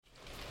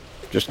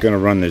Just going to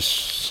run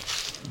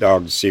this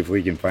dog to see if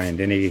we can find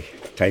any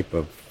type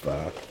of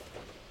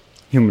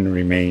human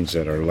remains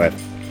that are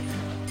left.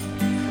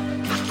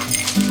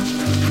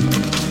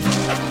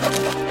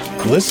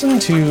 Listen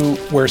to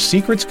Where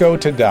Secrets Go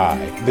to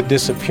Die, The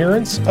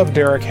Disappearance of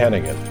Derek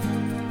Hennigan.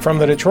 From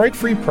the Detroit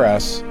Free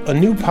Press, a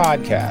new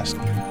podcast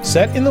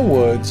set in the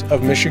woods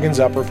of Michigan's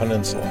Upper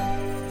Peninsula.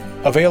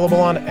 Available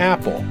on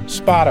Apple,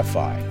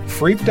 Spotify,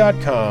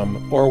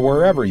 Freep.com, or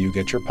wherever you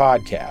get your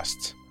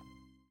podcasts.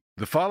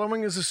 The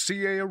following is a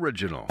CA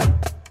original.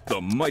 The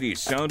mighty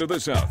sound of the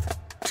South.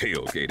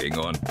 Tailgating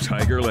on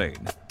Tiger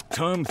Lane.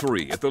 Tom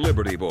 3 at the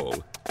Liberty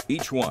Bowl.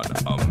 Each one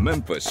a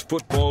Memphis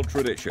football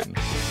tradition.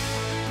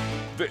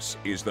 This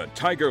is the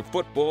Tiger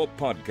Football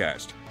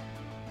Podcast.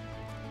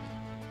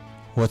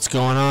 What's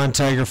going on,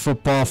 Tiger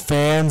football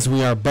fans?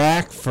 We are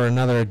back for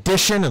another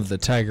edition of the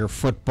Tiger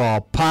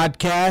Football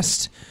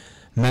Podcast.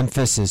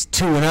 Memphis is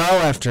 2-0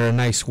 after a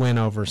nice win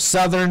over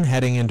Southern,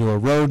 heading into a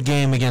road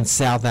game against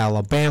South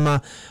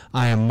Alabama.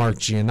 I am Mark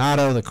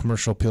Giannotto, the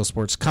Commercial Appeal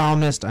Sports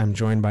columnist. I'm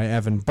joined by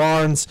Evan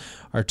Barnes,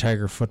 our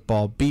Tiger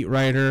football beat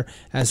writer,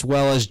 as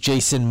well as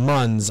Jason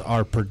Munns,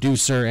 our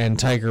producer and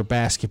Tiger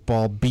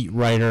basketball beat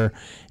writer,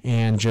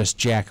 and just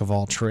jack of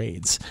all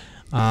trades.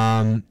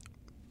 I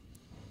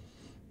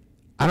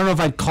don't know if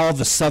I'd call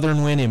the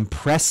Southern win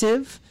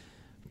impressive,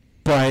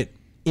 but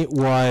it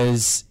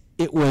was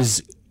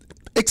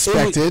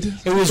expected.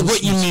 It was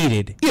what you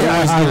needed.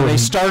 Yeah, they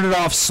started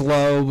off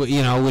slow,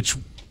 which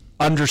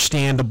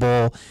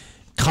understandable,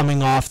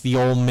 coming off the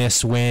Ole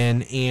Miss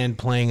win and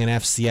playing an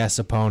FCS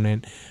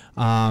opponent.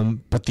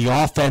 But the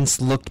offense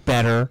looked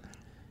better.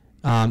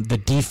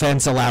 The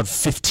defense allowed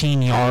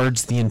 15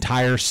 yards the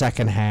entire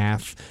second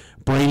half.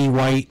 Brady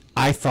White,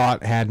 I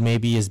thought, had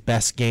maybe his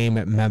best game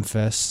at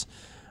Memphis.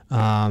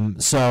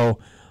 So,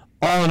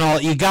 all in all,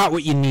 you got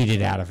what you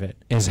needed out of it,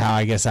 is how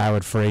I guess I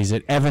would phrase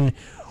it. Evan,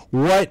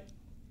 what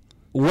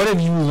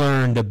have you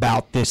learned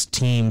about this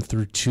team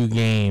through two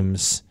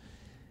games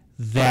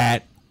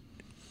that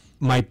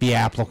might be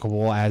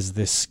applicable as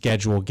this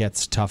schedule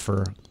gets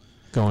tougher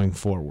going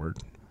forward?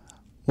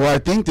 Well, I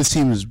think this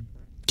team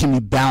can be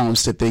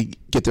balanced if they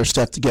get their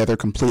stuff together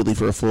completely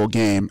for a full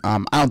game. I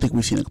don't think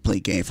we've seen a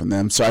complete game from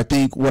them. So I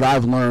think what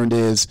I've learned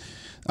is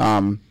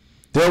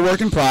they're a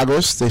work in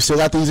progress. They still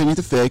got things they need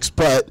to fix,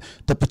 but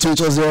the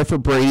potential is there for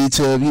Brady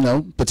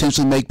to,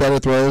 potentially make better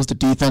throws. The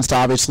defense to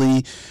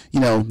obviously,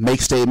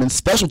 make statements.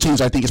 Special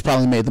teams, I think, has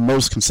probably made the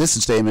most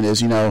consistent statement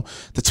is,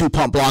 the two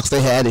pump blocks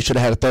they had, they should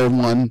have had a third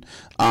one,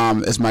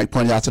 as Mike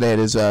pointed out today at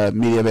his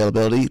media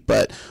availability.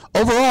 But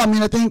overall,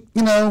 I think,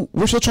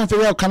 we're still trying to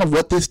figure out kind of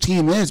what this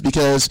team is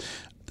because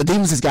the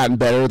defense has gotten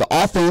better. The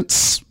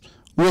offense,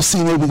 we'll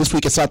see maybe this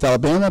week at South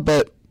Alabama,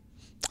 but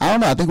I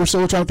don't know. I think we're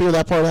still trying to figure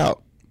that part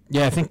out.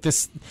 Yeah, I think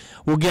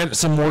we'll get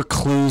some more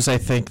clues, I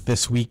think,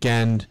 this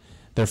weekend.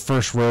 Their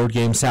first road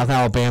game. South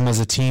Alabama's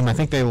a team. I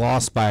think they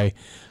lost by a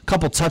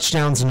couple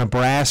touchdowns in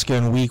Nebraska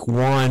in week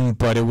 1,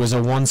 but it was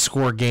a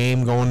one-score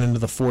game going into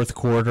the fourth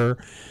quarter.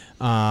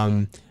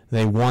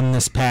 They won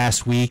this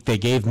past week. They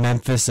gave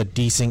Memphis a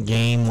decent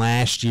game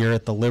last year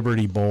at the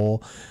Liberty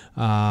Bowl.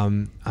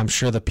 I'm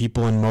sure the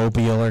people in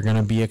Mobile are going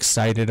to be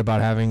excited about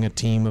having a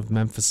team of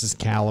Memphis's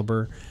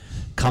caliber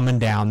coming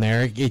down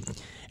there.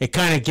 It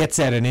kind of gets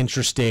at an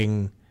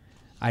interesting,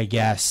 I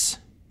guess,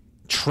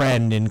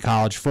 trend in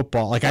college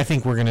football. I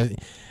think we're going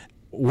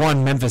to,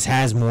 Memphis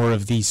has more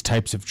of these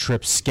types of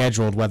trips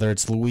scheduled, whether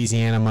it's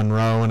Louisiana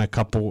Monroe in a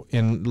couple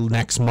in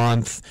next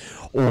month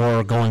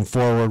or going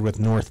forward with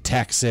North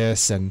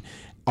Texas and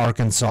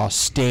Arkansas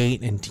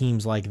State and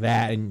teams like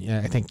that. And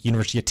I think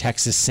University of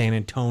Texas, San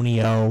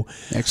Antonio.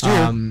 Next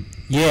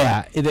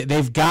year.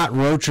 They've got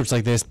road trips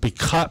like this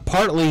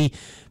partly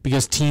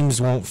because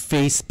teams won't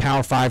face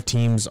Power 5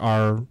 teams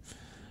are,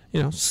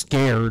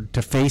 scared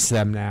to face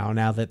them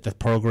now that the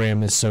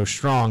program is so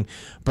strong.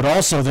 But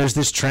also there's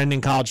this trend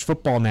in college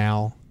football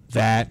now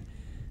that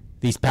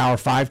these Power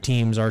 5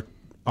 teams are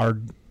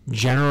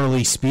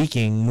generally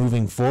speaking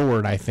moving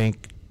forward, I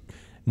think,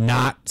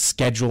 not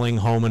scheduling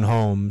home and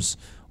homes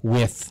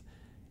with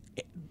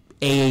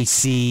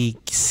AAC,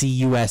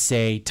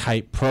 CUSA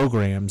type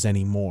programs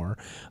anymore.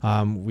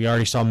 We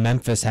already saw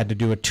Memphis had to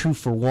do a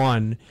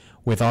 2-for-1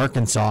 with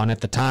Arkansas, and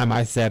at the time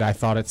I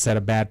thought it set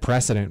a bad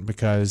precedent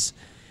because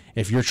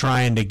if you're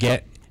trying to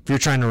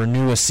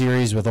renew a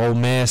series with Ole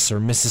Miss or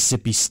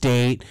Mississippi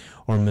State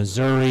or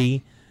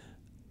Missouri,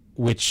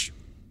 which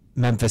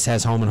Memphis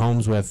has home and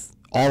homes with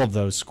all of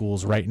those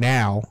schools right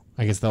now.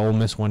 I guess the Ole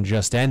Miss one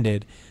just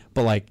ended.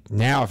 But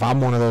now, if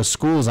I'm one of those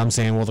schools, I'm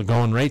saying, well, the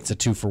going rate's a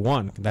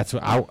 2-for-1. That's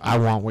what I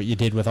want. What you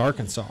did with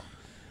Arkansas,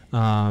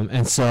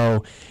 and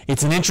so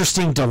it's an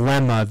interesting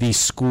dilemma these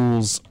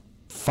schools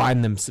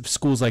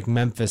schools like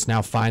Memphis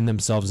now find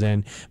themselves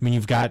in.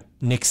 You've got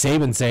Nick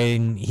Saban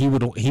saying he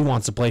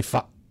wants to play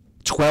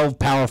 12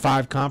 Power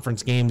 5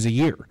 conference games a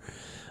year,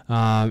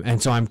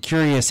 and so I'm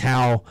curious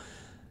how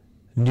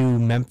new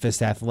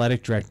Memphis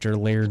athletic director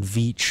Laird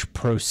Veach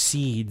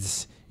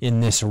proceeds in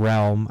this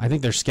realm. I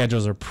think their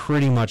schedules are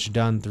pretty much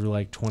done through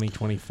like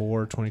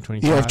 2024,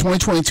 2025. Yeah,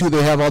 2022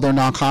 they have all their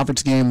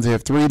non-conference games. They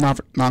have 3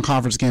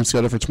 non-conference games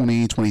scheduled for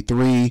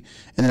 2023, and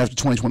then after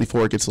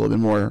 2024 it gets a little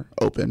bit more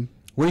open.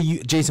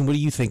 Jason, what do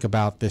you think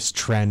about this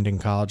trend in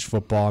college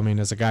football? I mean,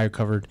 as a guy who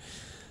covered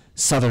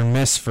Southern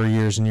Miss for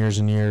years and years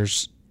and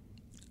years.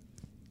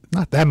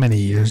 Not that many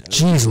years.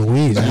 Jeez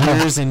Louise.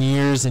 Years and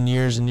years and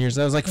years and years.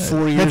 That was like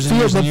 4 years and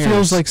years and years. That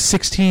feels like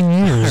 16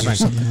 years or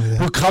something like that.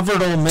 Who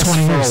covered Ole Miss for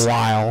a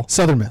while.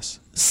 Southern Miss.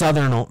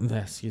 Southern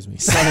Miss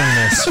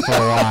for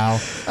a while.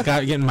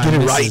 Getting my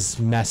misses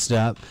messed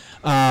up.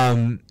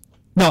 No,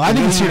 I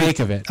think it's here to make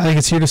of it. I think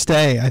it's here to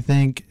stay. I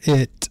think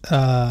it.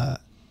 I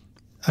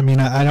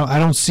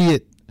don't see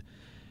it.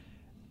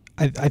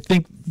 I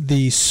think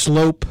the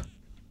slope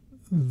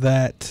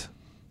that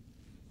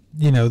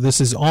this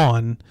is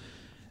on.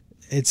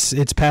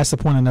 It's past the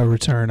point of no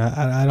return.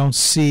 I don't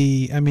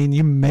see. I mean,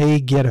 you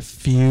may get a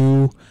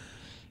few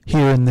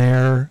here and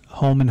there,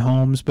 home and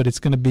homes, but it's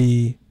going to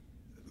be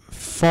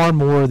far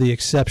more the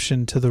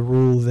exception to the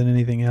rule than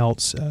anything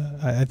else.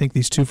 I think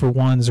these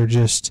 2-for-1s are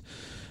just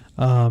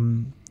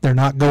they're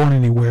not going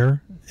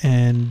anywhere.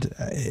 And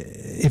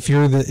if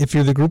you're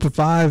the Group of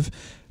 5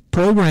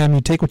 program,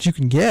 you take what you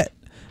can get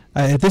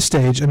at this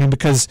stage. I mean,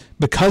 because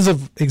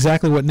of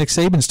exactly what Nick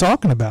Saban's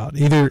talking about.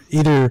 Either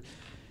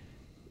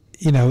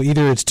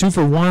it's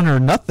 2-for-1 or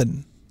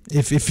nothing.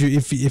 If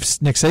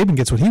Nick Saban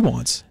gets what he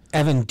wants.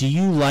 Evan, do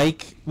you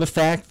like the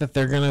fact that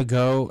they're gonna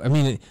go? I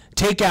mean,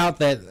 take out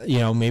that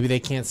maybe they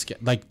can't.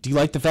 Do you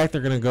like the fact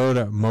they're gonna go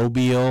to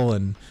Mobile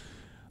and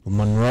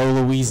Monroe,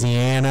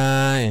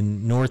 Louisiana,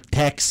 and North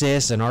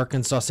Texas and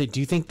Arkansas State? Do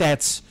you think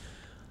that's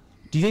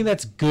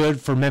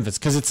good for Memphis?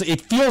 Because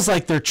it feels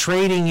like they're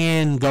trading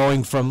in,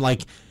 going from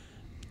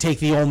take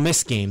the Ole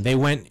Miss game. They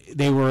were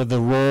the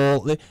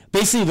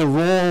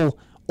role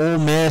Ole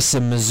Miss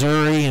and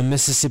Missouri and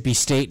Mississippi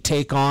State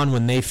take on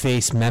when they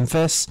face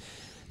Memphis.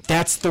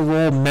 That's the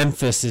role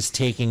Memphis is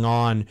taking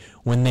on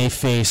when they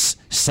face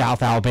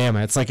South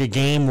Alabama. It's like a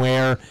game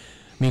where,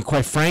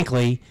 quite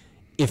frankly,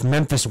 if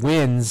Memphis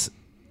wins,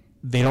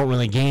 they don't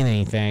really gain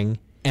anything.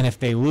 And if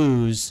they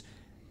lose,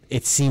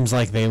 it seems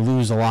like they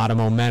lose a lot of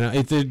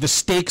momentum. The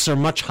stakes are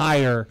much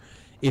higher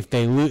if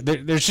they lose.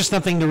 There's just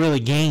nothing to really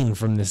gain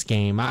from this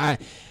game.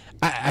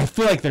 I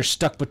feel like they're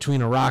stuck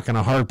between a rock and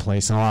a hard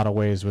place in a lot of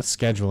ways with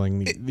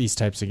scheduling these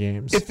types of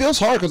games. It feels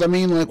hard because,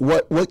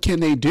 what can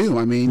they do?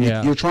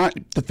 You're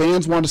trying. The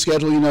fans want to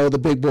schedule, the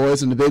big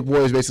boys, and the big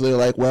boys basically are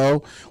like,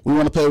 well, we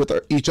want to play with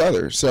each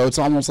other. So it's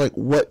almost like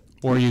what.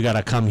 Or you got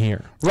to come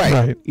here.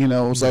 Right.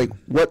 It's like,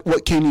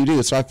 what can you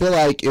do? So I feel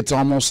like it's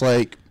almost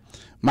like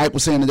Mike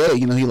was saying today,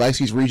 he likes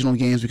these regional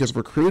games because of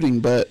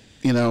recruiting, but,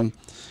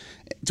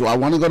 do I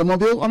want to go to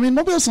Mobile?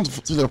 Mobile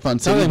sounds like a fun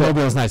city.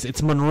 Mobile is nice.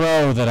 It's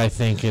Monroe that I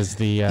think is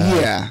the.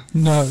 Yeah.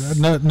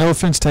 No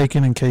offense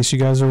taken. In case you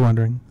guys are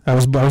wondering, I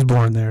was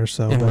born there.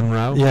 So in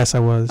Monroe. Yes, I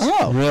was.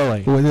 Oh,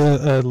 really?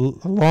 A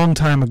long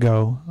time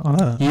ago,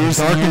 on years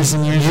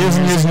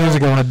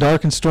ago, on a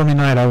dark and stormy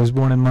night, I was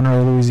born in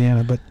Monroe,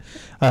 Louisiana. But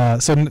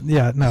but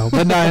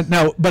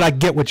I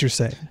get what you're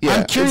saying. Yeah,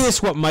 I'm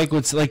curious what Mike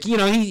would say.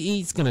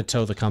 He's going to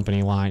toe the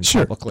company line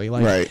publicly.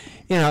 Right.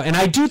 And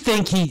I do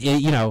think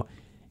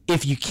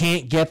if you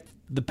can't get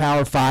the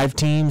Power 5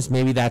 teams,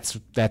 maybe that's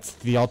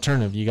the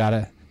alternative. You got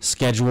to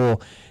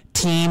schedule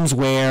teams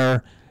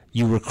where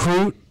you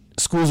recruit,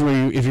 schools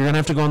where if you're going to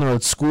have to go on the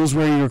road, schools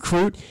where you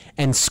recruit,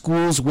 and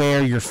schools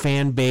where your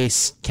fan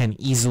base can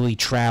easily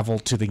travel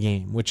to the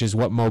game, which is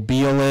what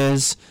Mobile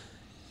is.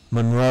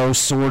 Monroe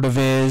sort of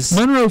is.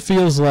 Monroe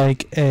feels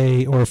like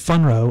or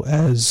Funroe,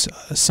 as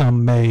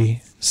some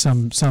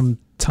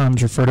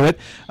sometimes refer to it.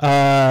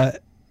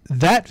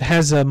 That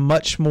has a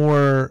much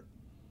more.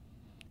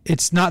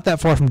 It's not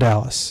that far from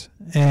Dallas,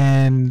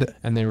 and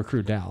they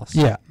recruit Dallas.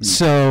 Yeah.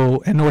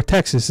 So, and North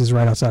Texas is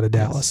right outside of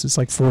Dallas. Yes. It's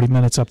like 40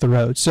 minutes up the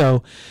road.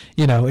 So,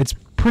 it's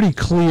pretty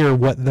clear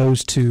what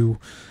those two.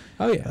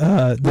 Oh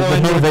yeah.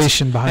 The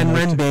motivation behind. And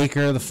Ren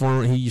Baker,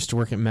 he used to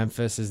work at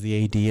Memphis as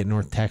the AD at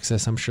North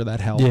Texas. I'm sure that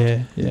helped.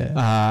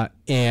 Yeah.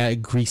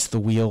 And grease the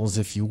wheels,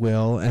 if you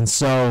will. And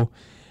so,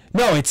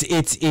 no,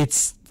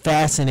 it's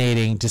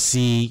fascinating to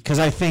see, because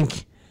I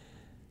think,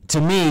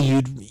 to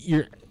me,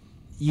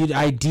 you'd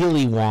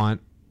ideally want.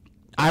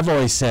 I've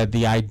always said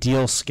the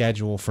ideal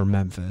schedule for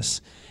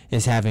Memphis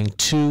is having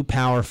 2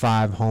 Power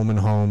 5 home and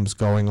homes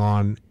going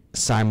on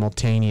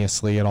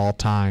simultaneously at all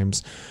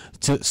times,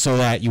 so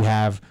that you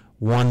have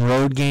one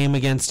road game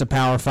against a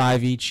Power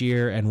 5 each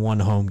year and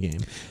one home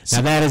game.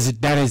 Now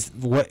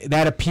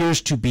that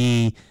appears to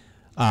be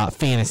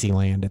fantasy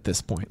land at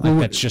this point.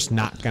 That's just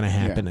not going to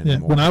happen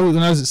anymore. When I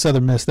was at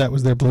Southern Miss, that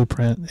was their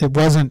blueprint. It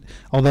wasn't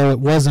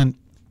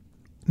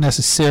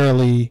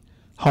necessarily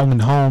home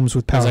and homes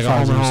with Power 5s. Like a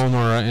home and home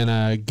or in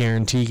a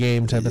guarantee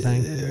game type of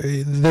thing?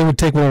 They would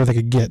take whatever they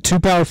could get. 2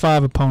 Power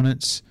 5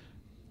 opponents,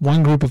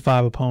 1 Group of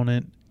 5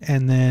 opponent,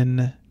 and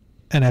then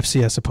an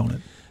FCS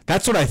opponent.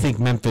 That's what I think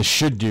Memphis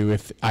should do.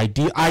 If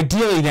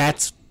ideally,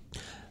 that's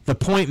the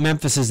point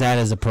Memphis is at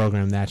as a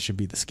program. That should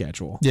be the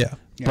schedule. Yeah.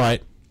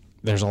 But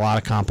there's a lot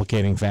of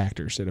complicating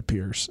factors, it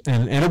appears.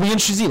 And it'll be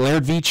interesting to see.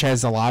 Laird Veach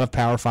has a lot of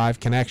Power 5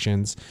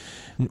 connections.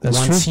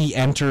 Once he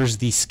enters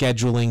the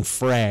scheduling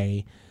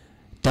fray,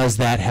 does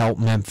that help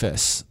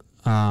Memphis?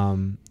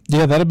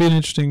 Yeah, that'll be an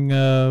interesting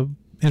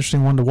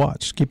one to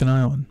watch. Keep an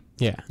eye on.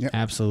 Yeah,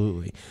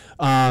 absolutely.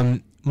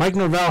 Mike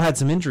Norvell had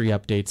some injury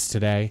updates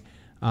today.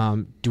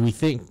 Do we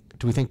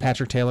think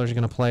Patrick Taylor is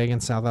going to play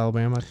against South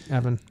Alabama,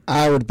 Evan?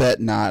 I would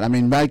bet not. I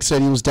mean, Mike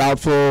said he was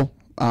doubtful.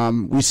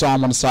 We saw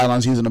him on the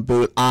sidelines using a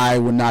boot. I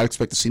would not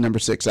expect to see number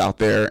 6 out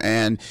there,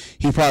 and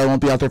he probably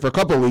won't be out there for a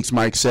couple of weeks,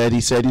 Mike said.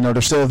 He said,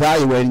 they're still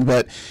evaluating,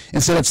 but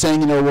instead of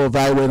saying, we'll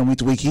evaluate him week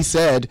to week, he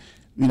said,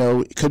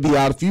 it could be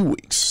out a few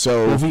weeks.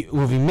 So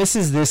if he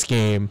misses this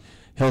game,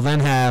 he'll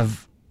then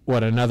have,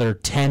 another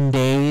 10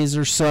 days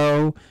or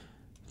so?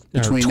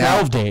 Between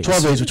 12 days.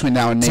 12 days between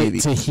now and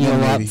Navy. To heal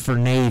up for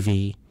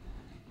Navy.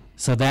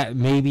 So that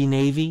may be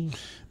Navy?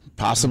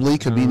 Possibly,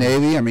 could be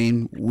Navy. I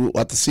mean, we'll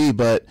have to see,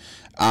 but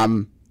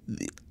it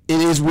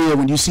is weird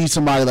when you see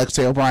somebody like,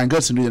 say, O'Brien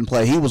Goodson who didn't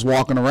play. He was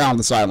walking around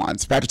the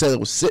sidelines. Patrick Taylor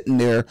was sitting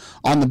there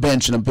on the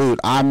bench in a boot.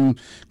 I'm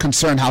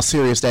concerned how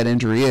serious that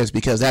injury is,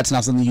 because that's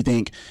not something you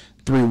think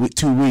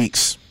 2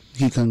 weeks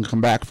he can come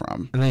back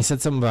from. And they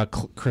said something about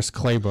Chris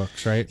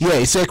Claybrooks, right? Yeah,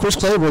 he said Chris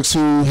Claybrooks,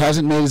 who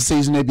hasn't made his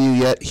season debut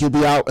yet, he'll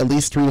be out at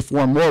least 3 to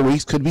 4 more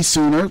weeks. Could be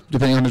sooner,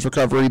 depending on his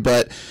recovery,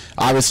 but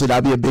obviously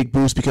that'll be a big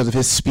boost because of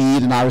his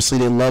speed, and obviously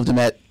they loved him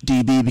at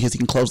DB because he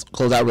can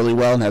close out really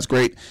well and has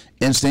great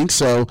instincts.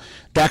 So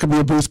that could be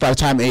a boost by the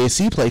time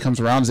AAC play comes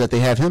around, is that they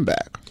have him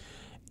back.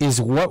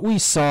 Is what we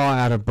saw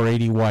out of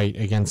Brady White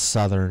against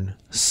Southern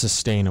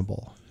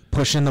sustainable?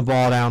 Pushing the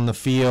ball down the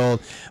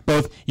field.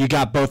 You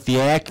got both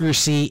the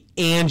accuracy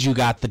and you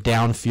got the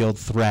downfield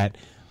threat.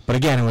 But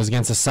again, it was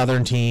against a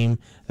Southern team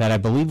that I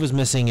believe was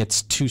missing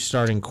its 2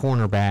 starting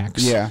cornerbacks.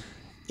 Yeah.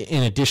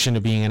 In addition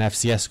to being an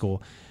FCS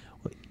school.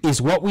 Is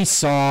what we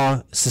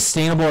saw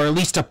sustainable, or at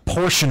least a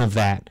portion of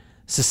that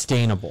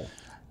sustainable?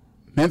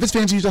 Memphis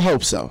fans used to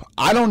hope so.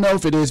 I don't know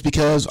if it is,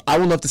 because I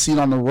would love to see it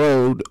on the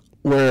road,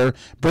 where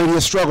Brady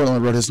has struggled on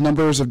the road. His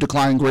numbers have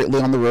declined greatly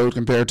on the road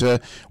compared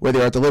to where they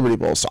are at the Liberty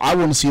Bowl. So I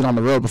want to see it on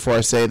the road before I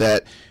say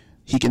that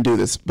he can do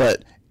this.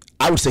 But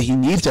I would say he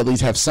needs to at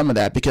least have some of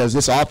that, because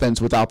this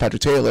offense without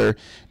Patrick Taylor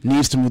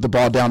needs to move the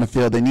ball down the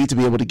field. They need to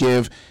be able to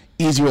give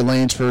easier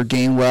lanes for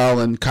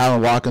Gainwell and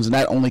Kylan Watkins, and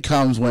that only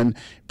comes when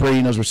Brady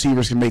and those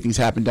receivers can make things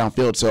happen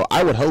downfield. So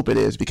I would hope it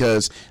is,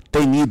 because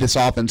they need this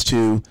offense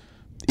to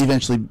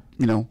eventually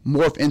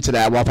morph into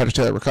that while Patrick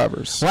Taylor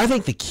recovers. Well, I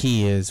think the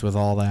key is with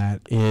all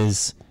that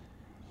is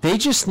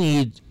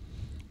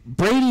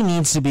Brady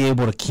needs to be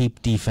able to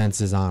keep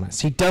defenses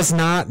honest. He does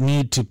not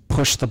need to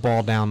push the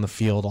ball down the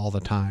field all the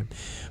time.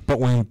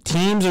 But when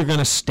teams are going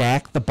to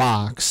stack the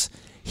box,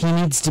 he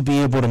needs to be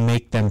able to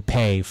make them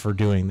pay for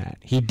doing that.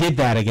 He did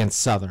that against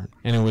Southern,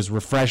 and it was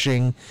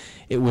refreshing.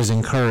 It was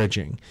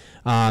encouraging.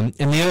 And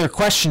the other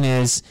question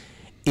is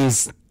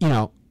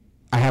I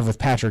have with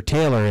Patrick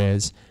Taylor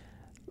is,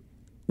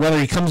 whether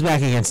he comes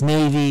back against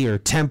Navy or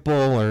Temple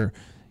or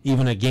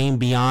even a game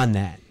beyond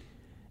that,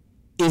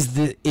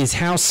 is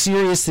how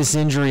serious this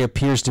injury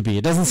appears to be.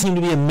 It doesn't seem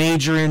to be a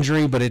major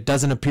injury, but it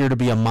doesn't appear to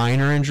be a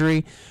minor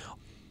injury.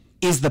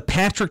 Is the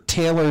Patrick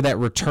Taylor that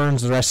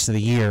returns the rest of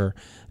the year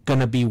going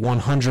to be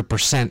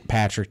 100%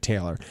 Patrick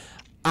Taylor?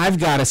 I've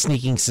got a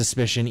sneaking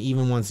suspicion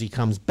even once he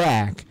comes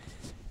back,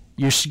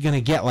 you're going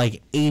to get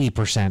like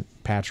 80%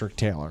 Patrick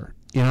Taylor.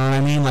 You know what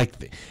I mean?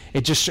 Like,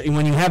 it just,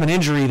 when you have an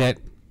injury that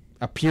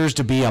appears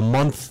to be a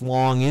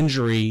month-long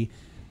injury,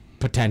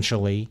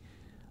 potentially,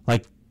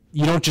 like,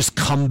 you don't just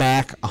come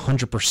back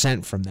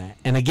 100% from that.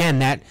 And again,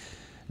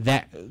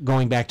 that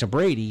going back to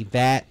Brady,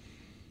 that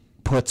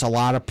puts a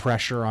lot of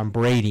pressure on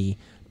Brady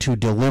to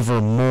deliver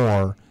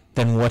more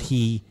than what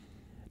he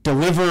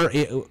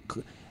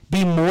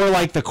be more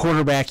like the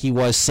quarterback he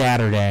was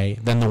Saturday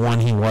than the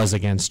one he was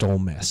against Ole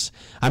Miss.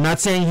 I'm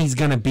not saying he's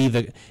going to be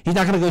he's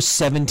not going to go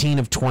 17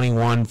 of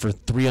 21 for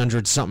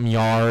 300 something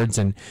yards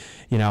and,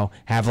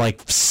 have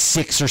like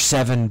 6 or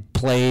 7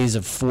 plays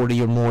of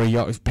 40 or more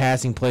yards,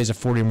 passing plays of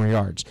 40 or more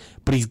yards.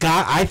 But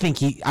I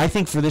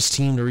think for this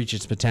team to reach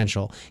its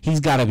potential, he's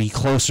got to be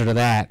closer to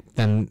that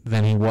than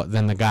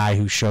the guy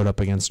who showed up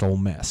against Ole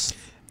Miss.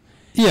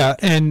 Yeah,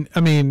 and I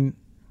mean,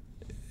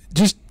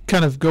 just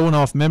kind of going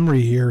off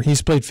memory here,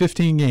 he's played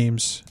 15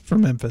 games for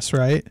Memphis,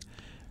 right?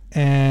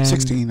 And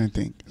 16, I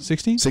think.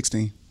 16?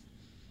 16.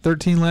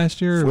 13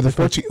 last year? It was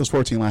 14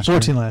 last year.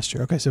 14 last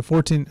year. Okay, so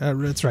 14.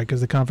 That's right,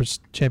 because the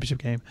conference championship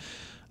game.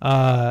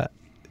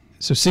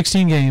 So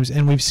 16 games,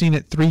 and we've seen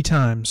it 3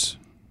 times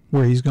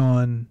where he's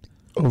gone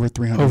over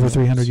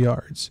 300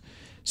 yards.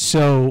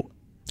 So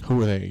who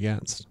were they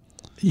against?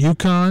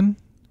 UConn,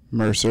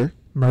 Mercer,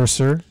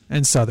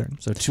 and Southern.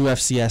 So 2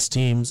 FCS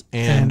teams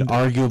and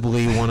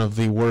arguably one of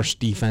the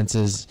worst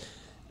defenses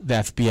the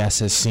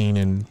FBS has seen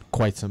in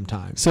quite some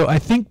time. So I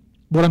think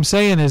what I'm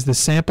saying is the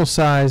sample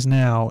size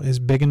now is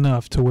big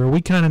enough to where we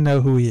kind of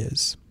know who he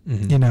is.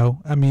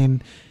 Mm-hmm. I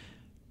mean,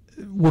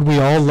 would we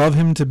all love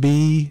him to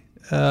be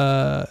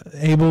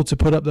able to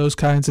put up those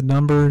kinds of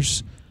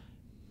numbers?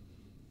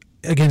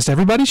 against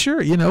everybody,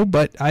 sure,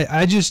 but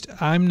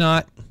I'm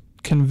not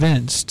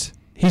convinced.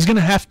 He's going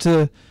to have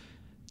to,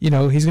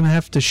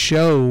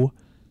 show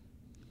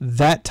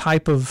that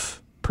type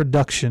of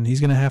production. He's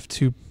going to have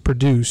to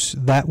produce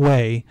that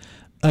way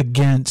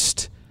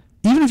against,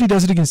 even if he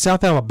does it against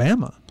South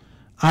Alabama,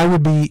 I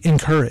would be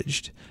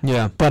encouraged.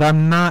 Yeah. But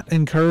I'm not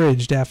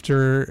encouraged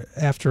after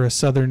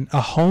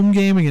a home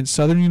game against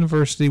Southern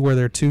University where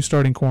their 2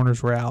 starting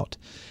corners were out.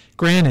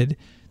 Granted,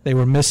 they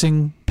were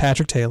missing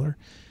Patrick Taylor.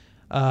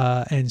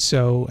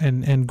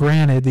 And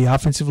granted, the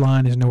offensive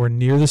line is nowhere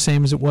near the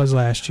same as it was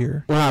last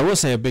year. Well, I will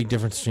say a big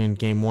difference between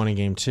game 1 and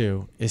game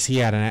 2 is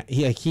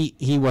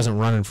he wasn't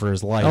running for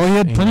his life. Oh, he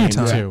had plenty of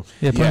time.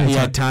 He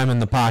had time in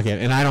the pocket,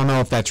 and I don't know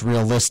if that's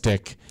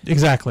realistic.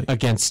 Exactly.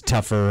 Against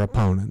tougher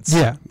opponents.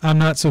 Yeah, I'm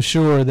not so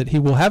sure that he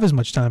will have as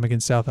much time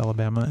against South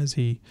Alabama as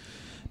he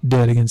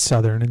did against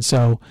Southern, and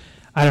so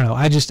I don't know.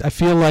 I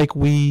feel like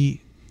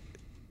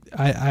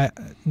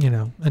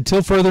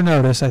until further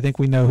notice, I think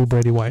we know who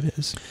Brady White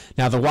is.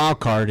 Now the wild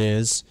card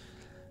is,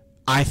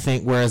 I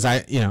think, whereas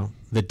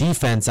the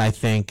defense, I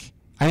think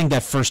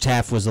that first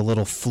half was a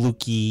little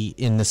fluky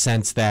in the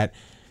sense that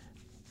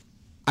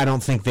I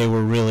don't think they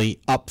were really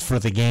up for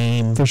the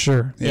game. For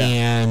sure. Yeah.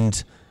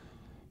 And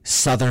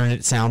Southern,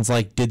 it sounds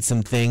like, did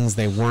some things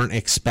they weren't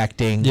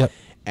expecting. Yep.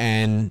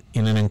 And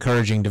in an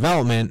encouraging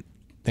development,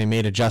 they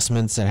made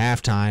adjustments at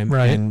halftime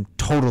and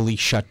totally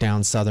shut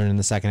down Southern in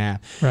the second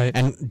half. Right.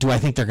 And do I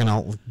think they're going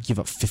to give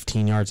up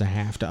 15 yards a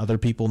half to other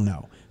people?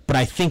 No. But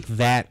I think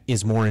that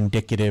is more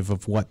indicative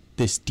of what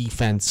this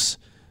defense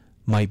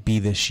might be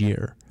this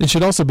year. It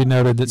should also be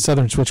noted that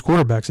Southern switched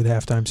quarterbacks at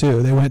halftime,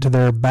 too. They went to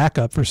their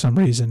backup for some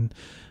reason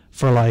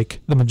for,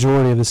 the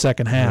majority of the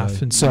second half.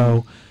 Right. And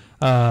so...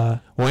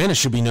 and it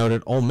should be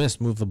noted, Ole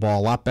Miss moved the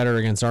ball a lot better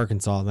against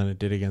Arkansas than it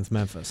did against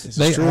Memphis.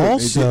 They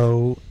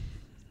also,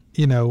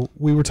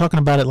 we were talking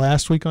about it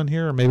last week on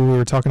here, or maybe we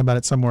were talking about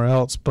it somewhere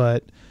else,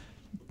 but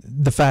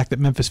the fact that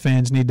Memphis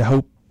fans need to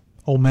hope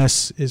Ole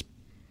Miss is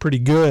pretty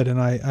good,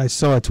 and I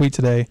saw a tweet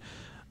today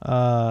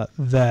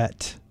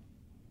that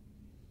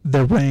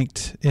they're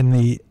ranked in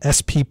the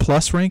SP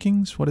Plus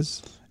rankings. What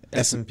is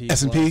S&P.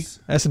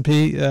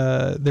 S&P.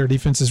 Their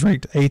defense is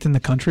ranked 8th in the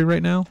country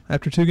right now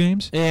after 2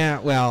 games. Yeah,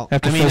 well,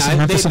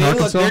 Memphis and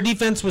Arkansas. Their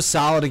defense was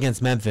solid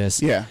against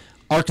Memphis. Yeah.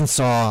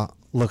 Arkansas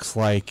looks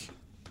like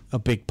a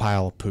big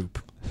pile of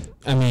poop.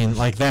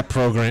 That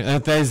program,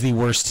 that is the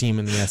worst team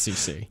in the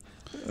SEC.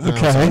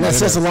 Okay. That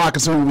says a lot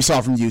concerning what we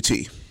saw from UT.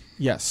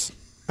 Yes.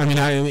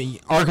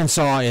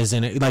 Arkansas is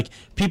in it.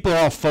 People are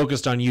all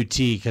focused on UT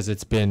because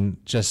it's been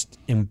just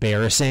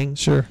embarrassing.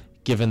 Sure.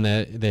 Given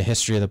the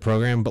history of the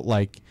program, but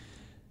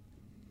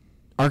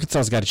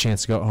Arkansas's got a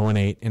chance to go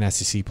 0-8 in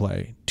SEC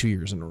play 2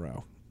 years in a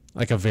row.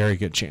 A very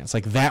good chance.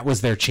 That was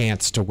their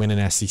chance to win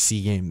an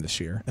SEC game this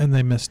year. And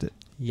they missed it.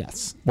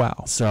 Yes.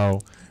 Wow.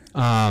 So,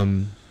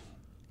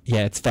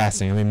 it's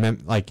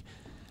fascinating.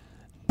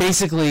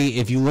 Basically,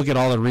 if you look at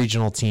all the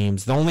regional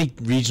teams, the only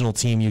regional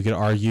team you could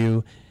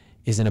argue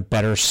is in a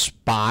better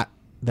spot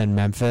than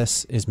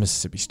Memphis is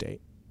Mississippi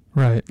State.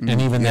 Right. And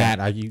even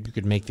that, you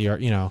could make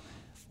the,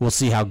 we'll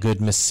see how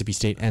good Mississippi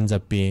State ends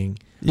up being.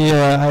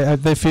 Yeah,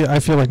 I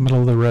feel like middle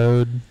of the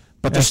road.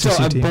 But they're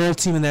still a bowl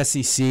team in the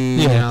SEC.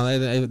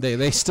 Yeah.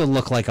 They still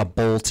look like a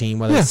bowl team,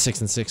 whether it's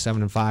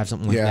 6-6, 7-5,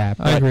 something like that.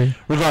 But I agree.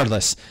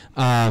 Regardless,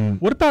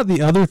 what about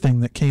the other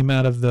thing that came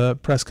out of the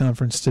press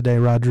conference today,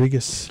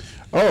 Rodriguez?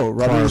 Oh,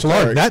 Rodriguez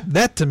Clark.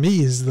 That to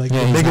me is the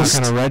biggest. He's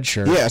not going to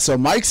redshirt. Yeah, so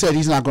Mike said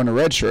he's not going to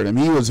redshirt him.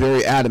 He was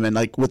very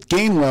adamant. With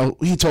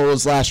Gainwell, he told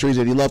us last year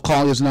that he loved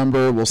calling his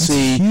number. We'll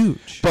see.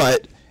 Huge.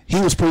 But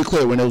he was pretty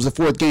clear when it was the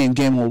 4th game,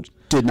 Gainwell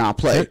did not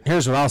play.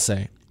 Here's what I'll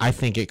say. I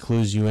think it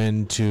clues you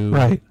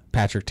into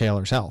Patrick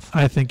Taylor's health.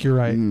 I think you're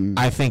right.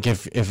 I think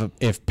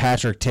if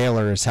Patrick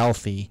Taylor is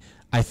healthy,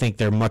 I think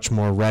they're much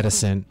more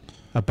reticent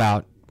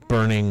about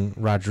burning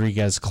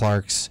Rodriguez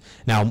Clark's.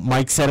 Now,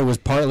 Mike said it was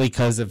partly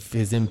because of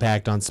his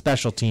impact on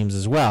special teams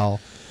as well,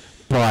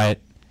 but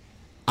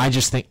I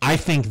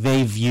think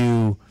they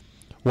view,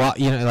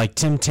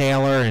 Tim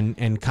Taylor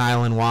and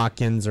Kylan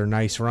Watkins are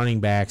nice running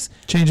backs.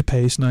 Change of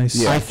pace, nice.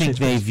 Yeah. I think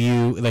they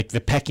view,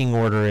 the pecking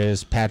order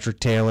is Patrick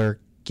Taylor,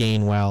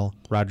 Gainwell,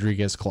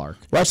 Rodriguez Clark.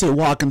 Well, I'd say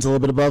Watkins a little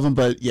bit above him,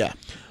 but yeah.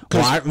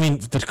 Well,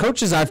 the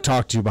coaches I've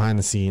talked to behind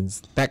the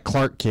scenes, that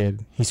Clark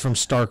kid, he's from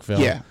Starkville.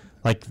 Yeah.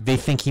 They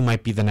think he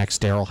might be the next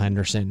Darrell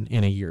Henderson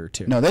in a year or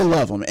two. No, they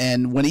love him.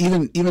 And when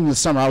even in the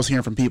summer, I was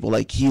hearing from people,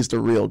 he's the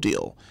real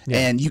deal. Yeah.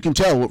 And you can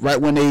tell right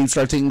when they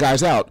start taking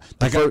guys out.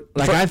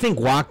 I think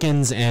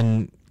Watkins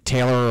and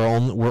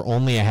Taylor were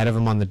only ahead of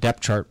him on the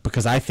depth chart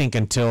because I think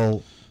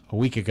until a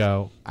week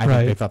ago, I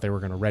think they thought they were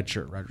going to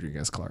redshirt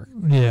Rodriguez Clark.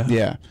 Yeah.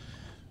 Yeah.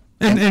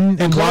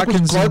 And Clark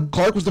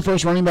was the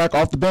first running back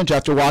off the bench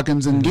after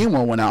Watkins and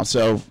Gainwell went out,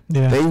 so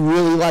they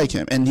really like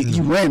him, and he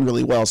ran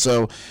really well.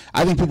 So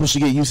I think people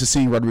should get used to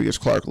seeing Rodriguez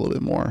Clark a little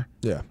bit more.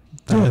 Yeah,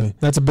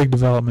 that's a big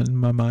development in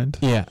my mind.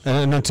 Yeah,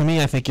 no, to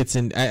me, I think it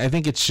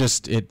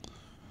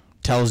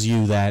tells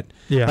you that,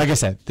 like I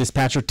said, this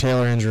Patrick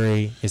Taylor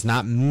injury is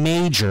not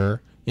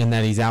major in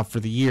that he's out for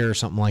the year or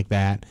something like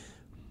that,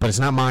 But it's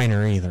not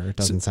minor either. It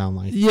doesn't sound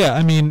like. Yeah,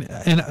 I mean,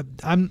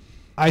 and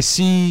I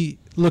see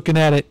looking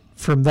at it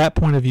from that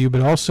point of view,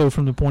 but also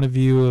from the point of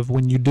view of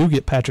when you do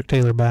get Patrick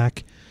Taylor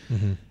back.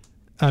 Mm-hmm.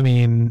 I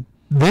mean,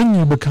 then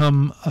you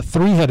become a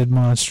three-headed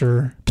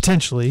monster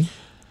potentially.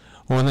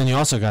 Well, and then you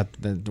also got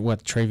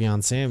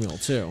Travion Samuel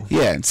too.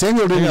 Yeah, and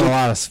Samuel They didn't got a get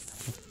lot of.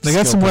 They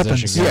got some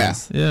weapons.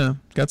 Guys. Yeah,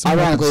 got some.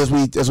 Ironically,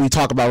 weapons. as we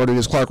talk about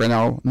Rodriguez Clark right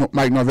now,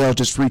 Mike Norvell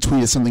just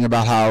retweeted something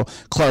about how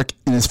Clark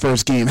in his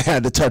first game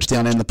had the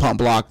touchdown and the punt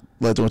block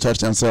led to a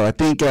touchdown. So I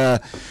think we're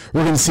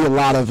going to see a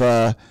lot of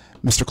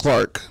Mr.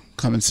 Clark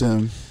coming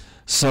soon.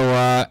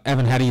 So,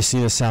 Evan, how do you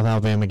see the South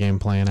Alabama game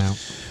playing out?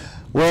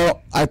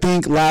 Well, I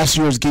think last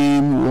year's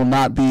game will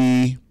not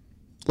be.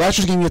 Last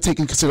year's game, you have to take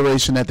into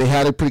consideration that they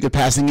had a pretty good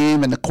passing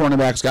game and the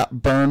cornerbacks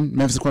got burned.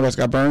 Memphis cornerbacks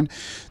got burned.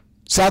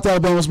 South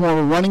Alabama's more of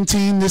a running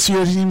team this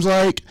year, it seems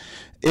like.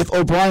 If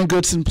O'Brien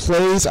Goodson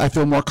plays, I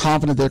feel more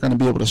confident they're going to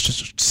be able to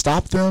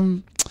stop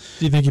them.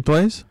 Do you think he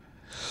plays?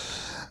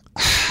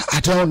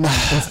 I don't know.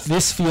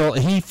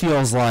 He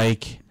feels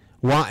like,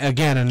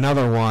 again,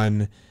 another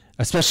one,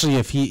 especially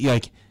if you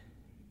need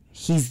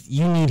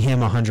him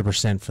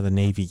 100% for the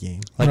Navy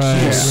game. Like,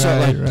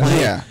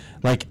 Right.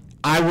 Like,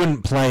 I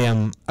wouldn't play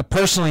him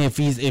personally if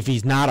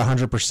he's not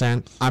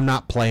 100%. I'm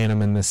not playing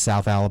him in this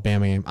South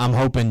Alabama game. I'm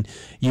hoping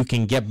you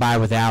can get by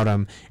without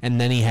him, and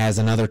then he has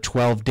another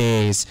 12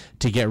 days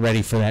to get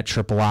ready for that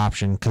triple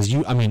option. Because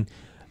a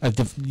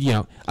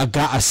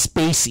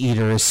space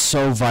eater is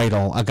so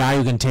vital. A guy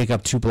who can take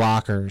up two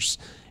blockers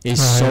is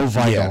so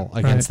vital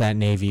against that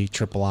Navy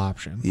triple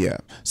option. Yeah.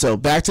 So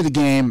back to the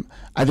game.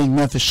 I think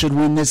Memphis should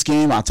win this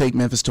game. I'll take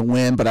Memphis to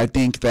win, but I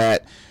think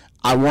that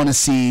I want to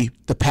see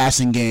the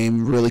passing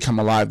game really come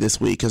alive this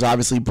week because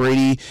obviously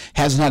Brady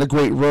hasn't had a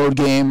great road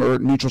game or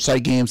neutral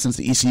site game since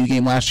the ECU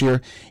game last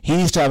year. He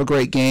needs to have a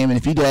great game, and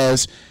if he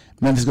does,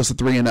 Memphis goes to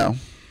 3-0.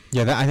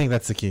 Yeah, I think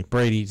that's the key.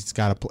 Brady's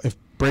got to play. If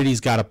Brady's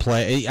got to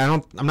play,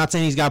 I'm not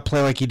saying he's got to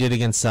play like he did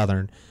against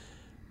Southern,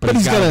 but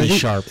he's got to be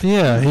sharp.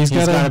 Yeah, he's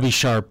got to be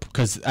sharp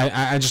because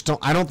I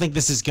don't think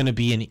this is going to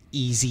be an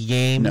easy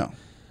game. No.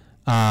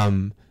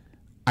 I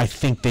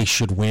think they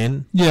should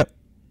win. Yep.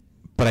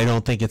 But I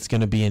don't think it's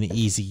going to be an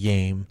easy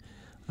game.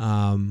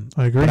 I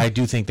agree. But I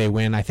do think they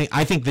win. I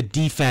think the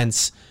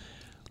defense,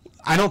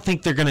 I don't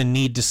think they're going to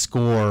need to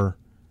score.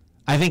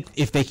 I think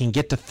if they can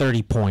get to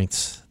 30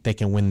 points, they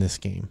can win this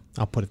game.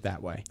 I'll put it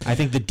that way. I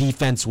think the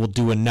defense will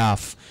do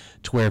enough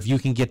to where if you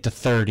can get to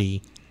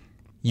 30,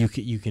 you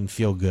can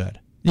feel good.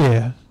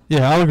 Yeah,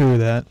 I'll agree with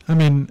that. I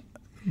mean,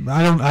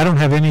 I don't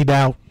have any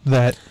doubt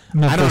that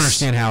Memphis. I don't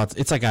understand how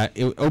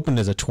it opened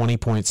as a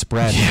 20-point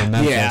spread for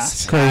Memphis. Yeah,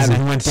 it's crazy.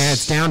 And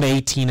it's down to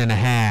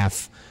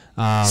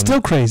 18.5.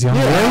 Still crazy.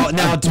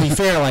 Now, to be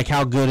fair, like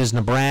how good is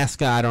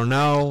Nebraska? I don't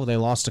know. They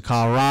lost to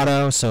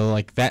Colorado, so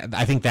like that.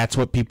 I think that's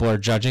what people are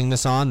judging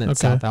this on. That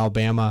South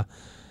Alabama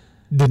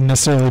didn't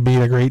necessarily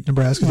beat a great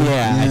Nebraska.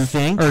 I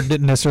think, or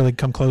didn't necessarily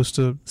come close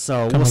to.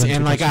 So we'll see.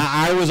 And like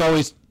I was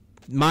always,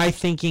 my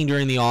thinking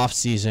during the off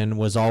season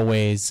was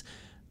always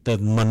the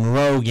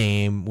Monroe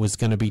game was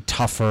going to be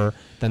tougher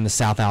than the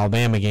South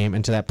Alabama game,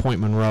 and to that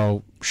point,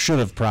 Monroe should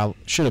have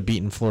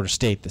beaten Florida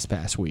State this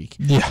past week.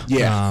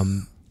 Yeah.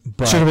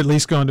 But should have at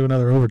least gone to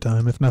another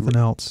overtime, if nothing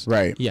else.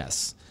 Right.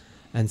 Yes.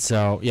 And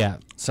so,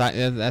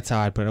 that's how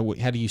I put it.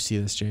 How do you see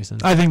this, Jason?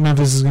 I think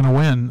Memphis is going to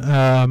win.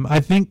 I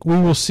think we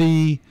will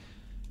see.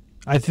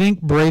 I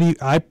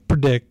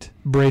predict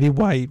Brady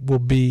White will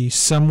be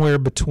somewhere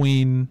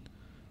between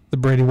the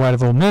Brady White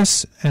of Ole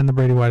Miss and the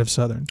Brady White of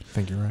Southern. I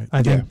think you're right.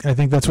 I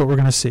think that's what we're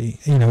going to see.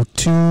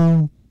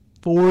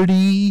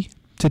 240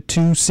 to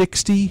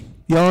 260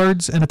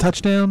 yards and a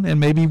touchdown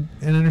and maybe an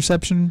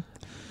interception.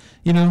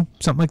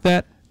 Something like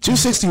that.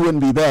 260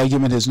 wouldn't be bad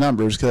given his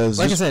numbers because,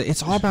 like I said,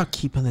 it's all about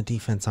keeping the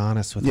defense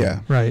honest with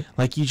him. Right.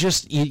 Like you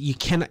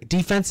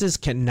defenses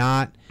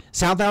cannot.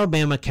 South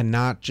Alabama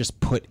cannot just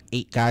put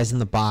 8 guys in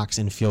the box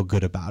and feel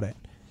good about it.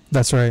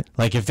 That's right.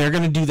 Like if they're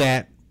going to do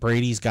that,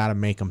 Brady's got to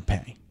make them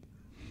pay.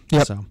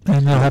 Yep. So.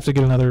 And they'll have to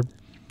get another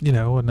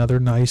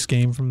nice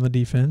game from the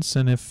defense.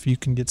 And if you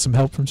can get some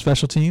help from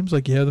special teams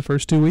like you have the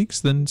first 2 weeks,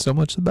 then so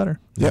much the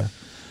better. Yeah.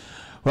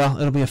 Well,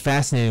 it'll be a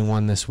fascinating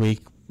one this week.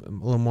 A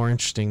little more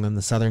interesting than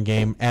the Southern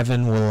game.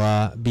 Evan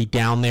will be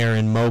down there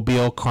in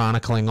Mobile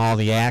chronicling all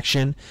the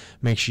action.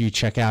 Make sure you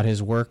check out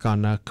his work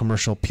on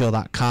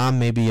commercialappeal.com.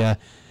 Maybe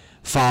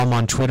follow him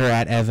on Twitter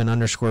at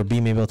Evan_B.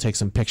 Maybe he'll take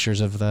some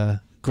pictures of the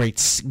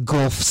great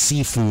Gulf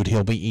seafood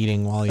he'll be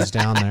eating while he's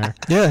down there.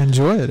 Yeah,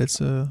 enjoy it. It's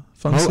a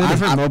fun city. I've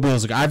heard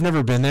Mobile's. I've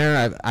never been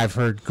there. I've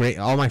heard great.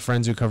 All my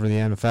friends who cover the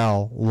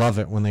NFL love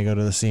it when they go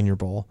to the Senior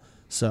Bowl.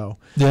 So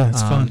yeah,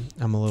 it's fun.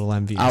 I'm a little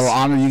envious. I will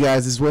honor you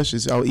guys'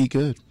 wishes. I'll eat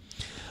good.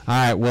 All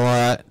right.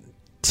 Well,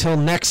 till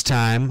next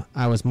time,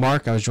 I was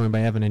Mark. I was joined by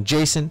Evan and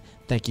Jason.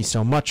 Thank you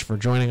so much for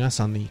joining us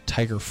on the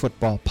Tiger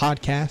Football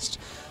Podcast.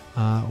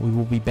 We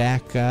will be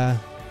back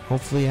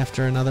hopefully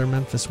after another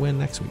Memphis win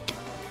next week.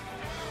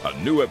 A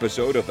new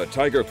episode of the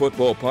Tiger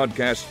Football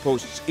Podcast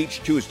posts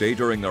each Tuesday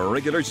during the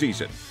regular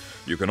season.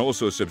 You can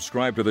also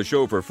subscribe to the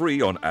show for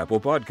free on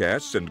Apple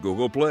Podcasts and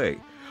Google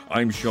Play.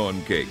 I'm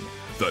Sean King.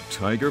 The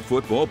Tiger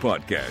Football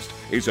Podcast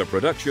is a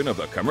production of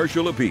the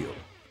Commercial Appeal.